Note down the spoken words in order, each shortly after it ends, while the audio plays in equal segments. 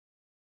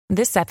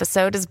This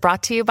episode is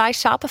brought to you by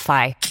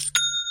Shopify.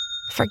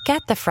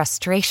 Forget the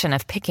frustration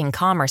of picking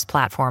commerce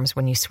platforms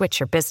when you switch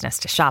your business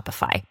to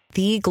Shopify,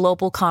 the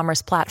global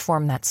commerce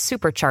platform that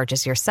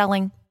supercharges your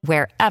selling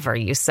wherever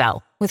you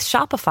sell. With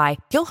Shopify,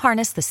 you'll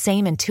harness the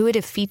same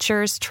intuitive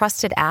features,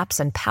 trusted apps,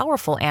 and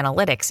powerful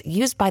analytics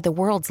used by the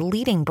world's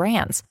leading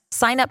brands.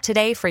 Sign up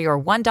today for your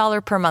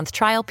 $1 per month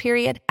trial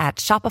period at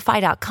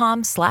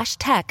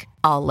shopify.com/tech,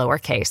 all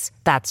lowercase.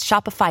 That's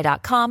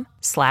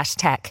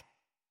shopify.com/tech.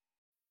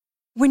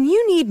 When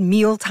you need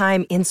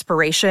mealtime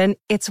inspiration,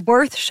 it's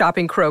worth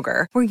shopping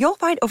Kroger, where you'll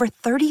find over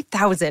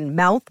 30,000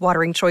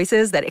 mouth-watering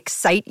choices that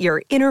excite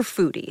your inner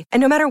foodie. And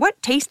no matter what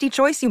tasty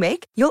choice you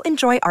make, you'll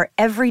enjoy our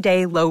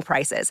everyday low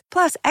prices,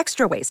 plus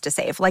extra ways to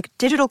save, like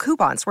digital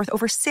coupons worth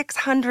over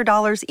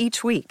 $600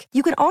 each week.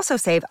 You can also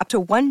save up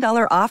to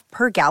 $1 off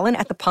per gallon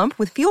at the pump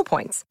with fuel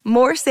points.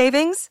 More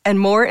savings and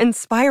more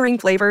inspiring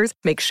flavors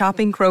make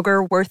shopping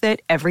Kroger worth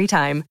it every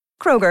time.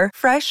 Kroger,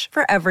 fresh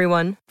for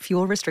everyone.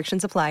 Fuel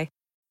restrictions apply.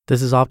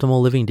 This is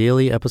Optimal Living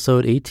Daily,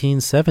 episode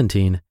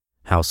 1817,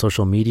 How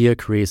Social Media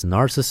Creates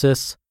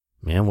Narcissists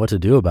and What to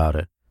Do About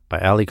It, by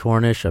Allie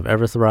Cornish of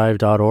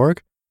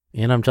everthrive.org.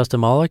 And I'm Justin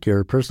Malik,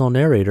 your personal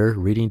narrator,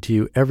 reading to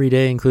you every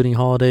day, including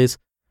holidays,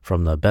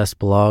 from the best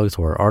blogs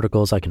or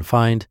articles I can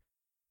find.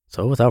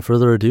 So without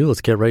further ado,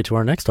 let's get right to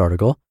our next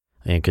article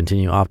and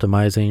continue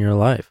optimizing your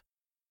life.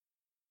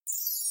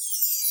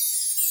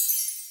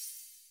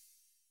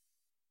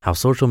 How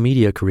Social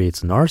Media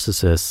Creates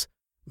Narcissists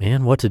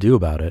and What to Do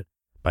About It,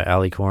 by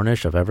Allie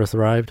Cornish of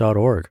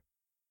everthrive.org.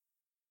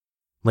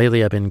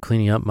 Lately, I've been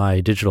cleaning up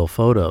my digital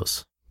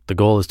photos. The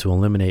goal is to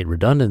eliminate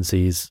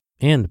redundancies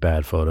and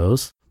bad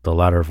photos, the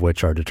latter of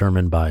which are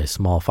determined by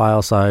small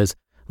file size,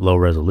 low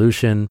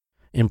resolution,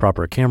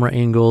 improper camera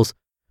angles,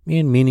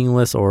 and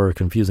meaningless or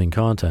confusing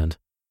content.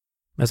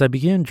 As I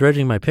began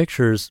dredging my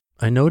pictures,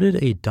 I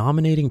noted a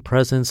dominating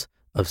presence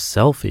of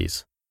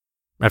selfies.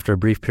 After a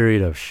brief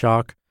period of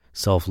shock,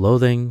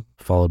 self-loathing,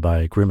 followed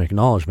by grim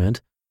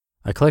acknowledgement,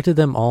 I collected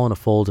them all in a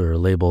folder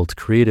labeled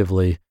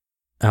creatively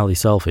Allie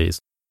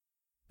Selfies.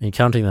 In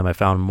counting them, I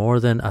found more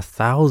than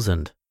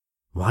 1,000.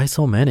 Why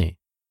so many?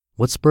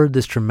 What spurred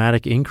this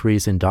dramatic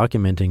increase in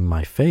documenting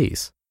my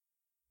face?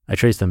 I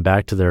traced them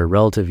back to their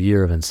relative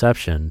year of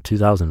inception,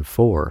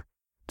 2004,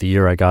 the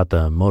year I got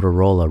the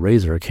Motorola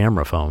Razr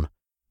camera phone,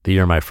 the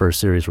year my first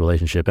serious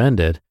relationship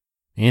ended,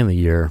 and the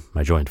year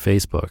I joined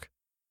Facebook.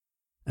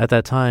 At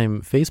that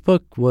time,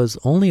 Facebook was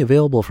only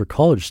available for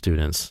college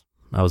students.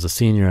 I was a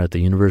senior at the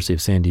University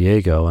of San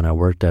Diego, and I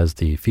worked as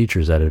the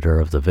features editor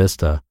of the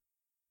Vista.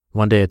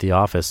 One day at the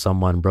office,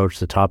 someone broached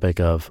the topic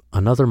of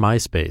another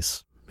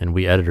MySpace, and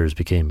we editors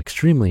became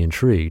extremely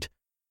intrigued.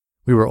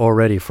 We were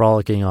already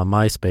frolicking on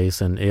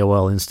MySpace and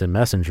AOL Instant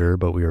Messenger,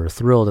 but we were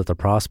thrilled at the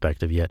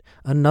prospect of yet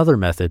another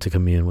method to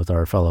commune with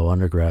our fellow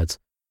undergrads.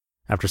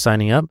 After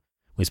signing up,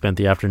 we spent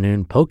the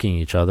afternoon poking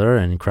each other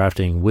and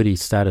crafting witty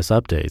status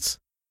updates.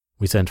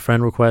 We sent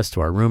friend requests to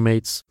our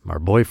roommates, our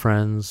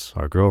boyfriends,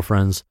 our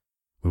girlfriends.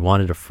 We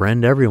wanted to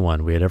friend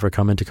everyone we had ever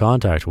come into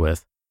contact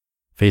with.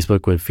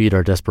 Facebook would feed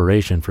our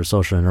desperation for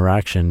social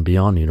interaction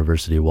beyond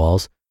university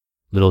walls.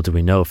 Little did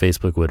we know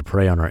Facebook would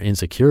prey on our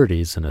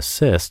insecurities and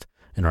assist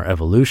in our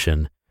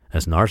evolution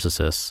as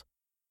narcissists.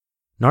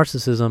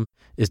 Narcissism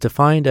is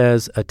defined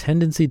as a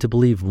tendency to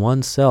believe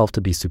oneself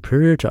to be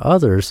superior to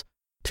others,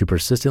 to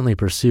persistently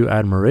pursue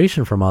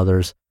admiration from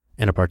others,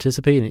 and to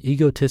participate in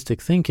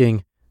egotistic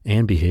thinking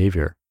and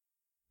behavior.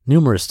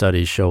 Numerous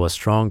studies show a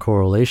strong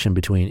correlation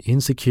between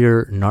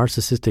insecure,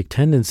 narcissistic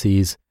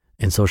tendencies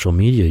and social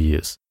media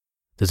use.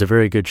 There's a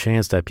very good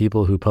chance that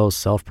people who post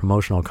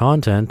self-promotional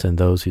content and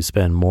those who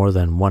spend more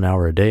than 1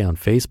 hour a day on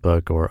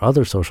Facebook or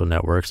other social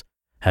networks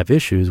have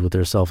issues with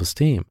their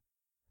self-esteem.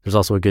 There's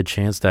also a good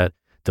chance that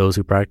those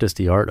who practice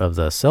the art of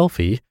the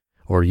selfie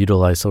or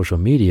utilize social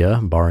media,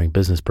 barring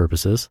business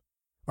purposes,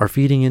 are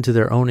feeding into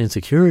their own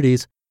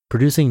insecurities,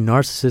 producing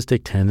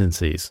narcissistic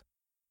tendencies.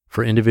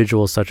 For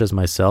individuals such as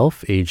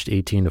myself, aged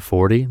 18 to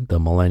 40, the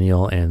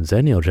millennial and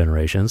zennial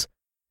generations,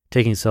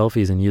 taking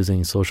selfies and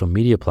using social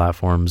media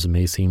platforms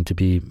may seem to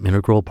be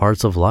integral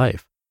parts of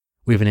life.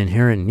 We have an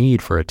inherent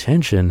need for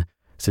attention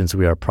since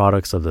we are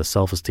products of the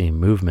self-esteem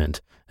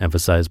movement,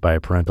 emphasized by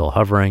parental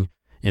hovering,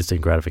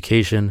 instant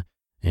gratification,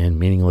 and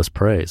meaningless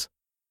praise.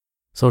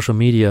 Social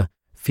media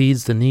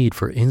feeds the need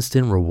for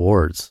instant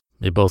rewards.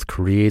 It both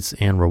creates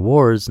and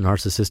rewards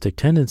narcissistic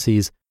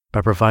tendencies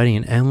by providing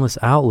an endless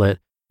outlet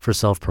for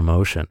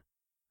self-promotion.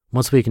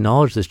 Once we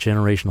acknowledge this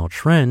generational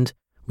trend,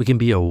 we can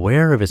be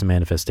aware of its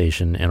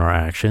manifestation in our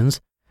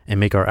actions and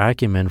make our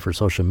acumen for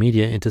social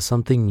media into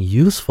something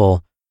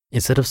useful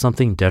instead of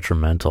something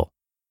detrimental.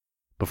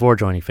 Before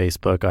joining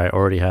Facebook, I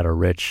already had a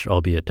rich,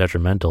 albeit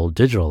detrimental,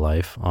 digital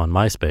life on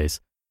MySpace.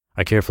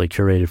 I carefully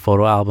curated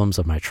photo albums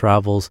of my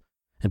travels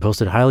and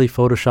posted highly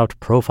photoshopped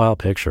profile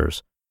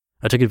pictures.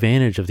 I took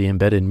advantage of the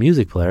embedded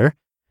music player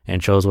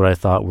and chose what I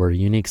thought were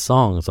unique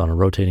songs on a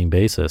rotating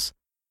basis.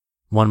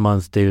 One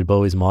month, David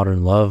Bowie's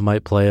Modern Love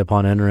might play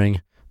upon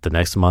entering. The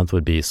next month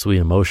would be Sweet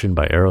Emotion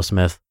by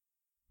Aerosmith.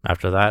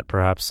 After that,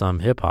 perhaps some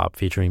hip-hop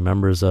featuring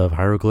members of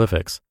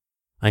Hieroglyphics.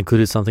 I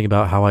included something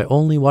about how I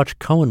only watch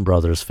Coen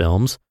Brothers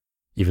films,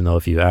 even though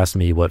if you asked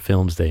me what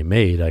films they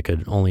made, I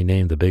could only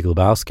name The Big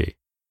Lebowski.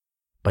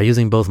 By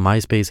using both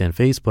MySpace and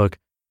Facebook,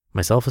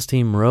 my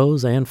self-esteem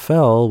rose and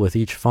fell with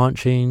each font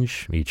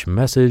change, each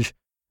message,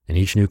 and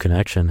each new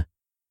connection.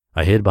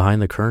 I hid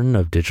behind the curtain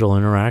of digital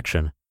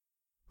interaction.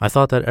 I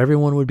thought that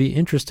everyone would be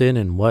interested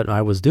in what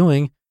I was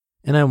doing,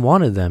 and I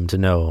wanted them to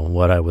know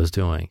what I was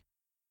doing.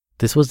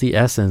 This was the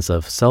essence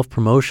of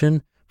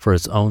self-promotion for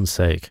its own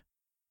sake.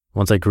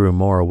 Once I grew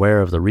more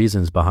aware of the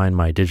reasons behind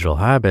my digital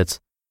habits,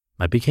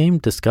 I became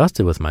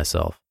disgusted with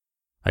myself.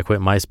 I quit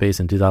MySpace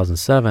in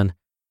 2007.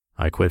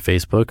 I quit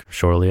Facebook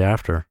shortly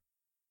after.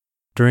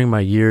 During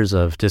my years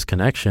of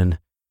disconnection,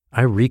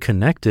 I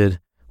reconnected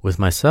with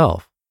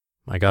myself.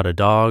 I got a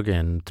dog,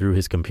 and through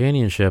his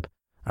companionship,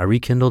 I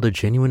rekindled a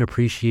genuine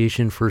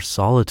appreciation for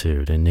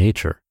solitude and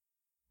nature.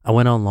 I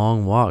went on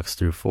long walks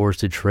through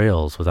forested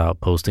trails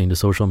without posting to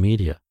social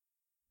media.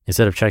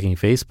 Instead of checking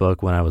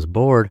Facebook when I was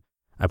bored,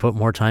 I put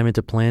more time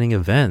into planning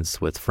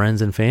events with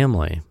friends and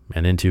family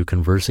and into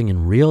conversing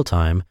in real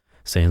time,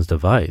 sans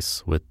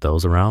device, with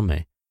those around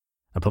me.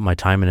 I put my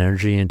time and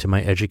energy into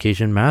my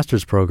education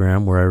master's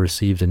program where I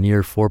received a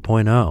near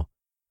 4.0.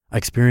 I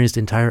experienced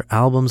entire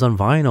albums on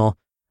vinyl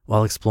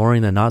while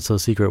exploring the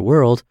not-so-secret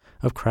world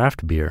of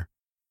craft beer.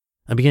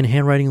 I began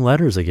handwriting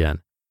letters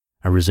again.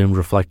 I resumed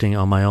reflecting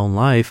on my own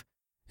life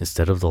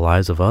instead of the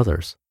lives of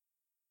others.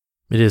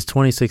 It is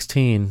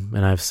 2016,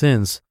 and I've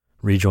since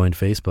rejoined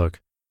Facebook,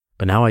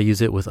 but now I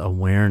use it with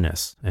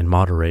awareness and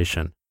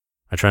moderation.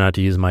 I try not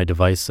to use my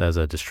device as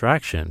a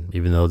distraction,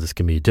 even though this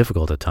can be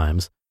difficult at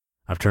times.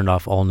 I've turned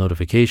off all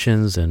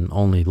notifications and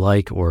only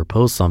like or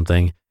post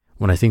something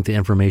when I think the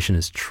information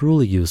is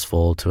truly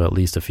useful to at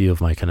least a few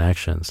of my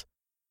connections.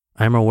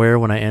 I am aware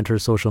when I enter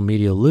social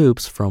media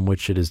loops from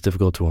which it is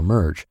difficult to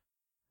emerge.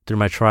 Through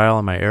my trial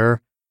and my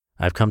error,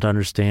 I've come to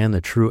understand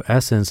the true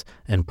essence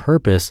and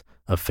purpose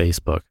of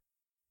Facebook.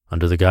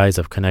 Under the guise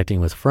of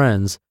connecting with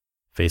friends,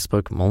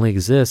 Facebook only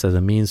exists as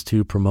a means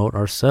to promote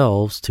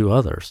ourselves to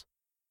others.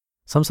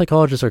 Some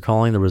psychologists are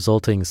calling the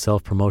resulting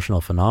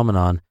self-promotional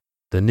phenomenon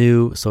the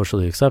new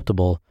socially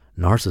acceptable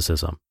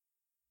narcissism.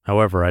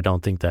 However, I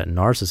don't think that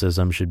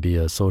narcissism should be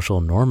a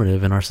social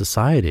normative in our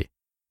society.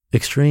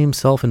 Extreme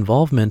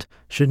self-involvement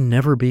should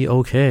never be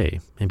okay,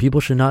 and people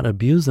should not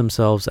abuse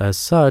themselves as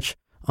such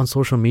on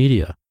social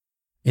media.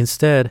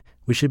 Instead,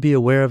 we should be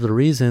aware of the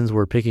reasons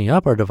we're picking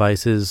up our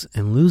devices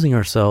and losing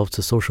ourselves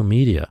to social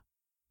media.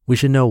 We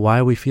should know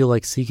why we feel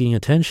like seeking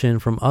attention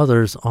from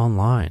others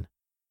online.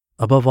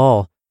 Above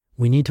all,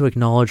 we need to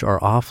acknowledge our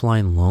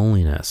offline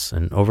loneliness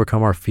and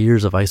overcome our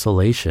fears of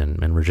isolation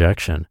and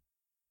rejection.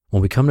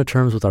 When we come to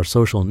terms with our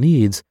social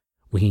needs,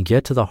 we can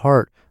get to the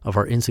heart of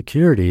our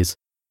insecurities,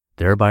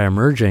 thereby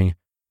emerging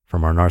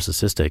from our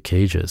narcissistic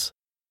cages.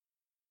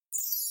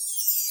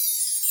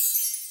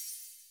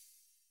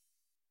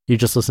 You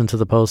just listened to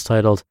the post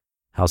titled,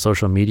 How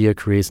Social Media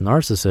Creates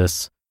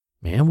Narcissists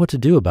and What to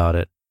Do About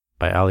It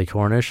by Ali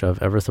Cornish of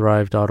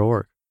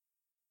everthrive.org.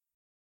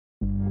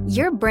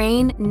 Your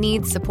brain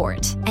needs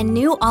support, and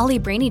new Ollie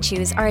Brainy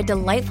Chews are a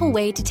delightful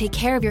way to take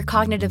care of your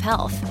cognitive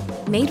health.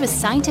 Made with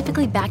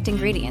scientifically backed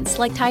ingredients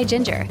like Thai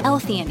ginger,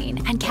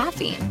 L-theanine, and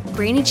caffeine,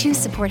 Brainy Chews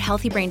support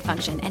healthy brain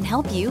function and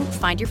help you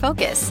find your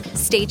focus,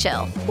 stay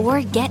chill,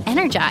 or get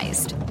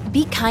energized.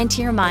 Be kind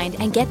to your mind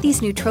and get these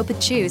nootropic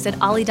chews at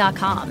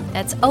ollie.com.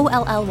 That's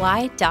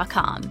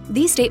OLLY.com.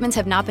 These statements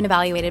have not been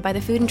evaluated by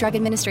the Food and Drug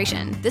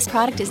Administration. This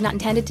product is not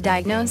intended to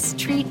diagnose,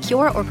 treat,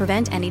 cure, or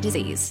prevent any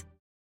disease.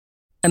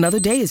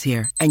 Another day is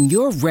here, and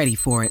you're ready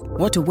for it.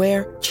 What to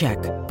wear? Check.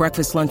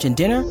 Breakfast, lunch, and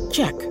dinner?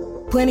 Check.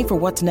 Planning for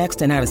what's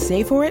next and how to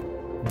save for it?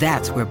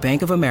 That's where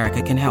Bank of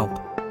America can help.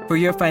 For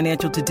your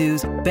financial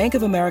to-dos, Bank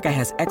of America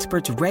has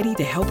experts ready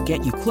to help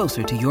get you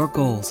closer to your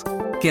goals.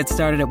 Get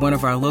started at one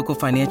of our local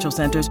financial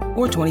centers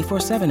or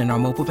 24/7 in our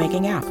mobile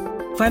banking app.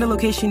 Find a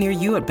location near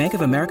you at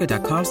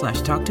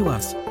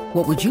bankofamerica.com/talktous.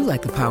 What would you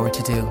like the power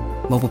to do?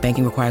 Mobile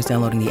banking requires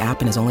downloading the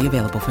app and is only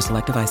available for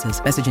select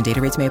devices. Message and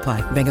data rates may apply.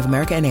 Bank of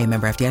America NA,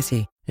 member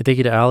FDIC. Hey, thank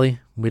you to Ali.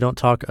 We don't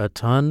talk a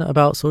ton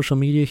about social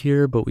media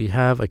here, but we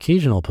have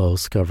occasional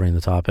posts covering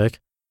the topic.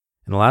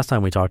 And the last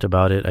time we talked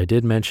about it, I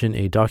did mention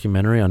a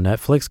documentary on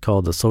Netflix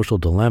called The Social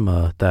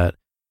Dilemma that,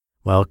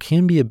 while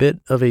can be a bit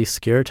of a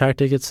scare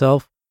tactic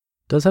itself,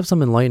 does have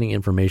some enlightening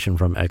information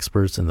from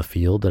experts in the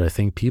field that I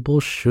think people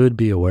should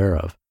be aware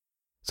of.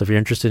 So if you're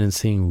interested in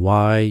seeing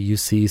why you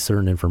see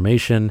certain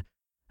information,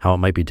 how it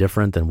might be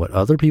different than what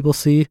other people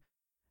see,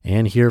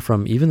 and hear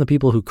from even the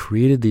people who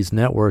created these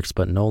networks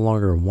but no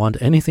longer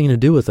want anything to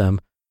do with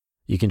them,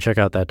 you can check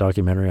out that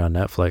documentary on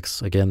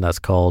Netflix. Again, that's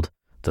called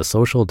The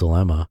Social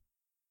Dilemma.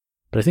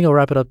 But I think I'll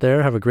wrap it up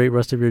there. Have a great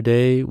rest of your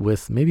day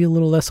with maybe a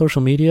little less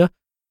social media,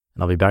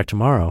 and I'll be back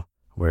tomorrow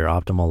where your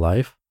optimal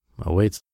life awaits.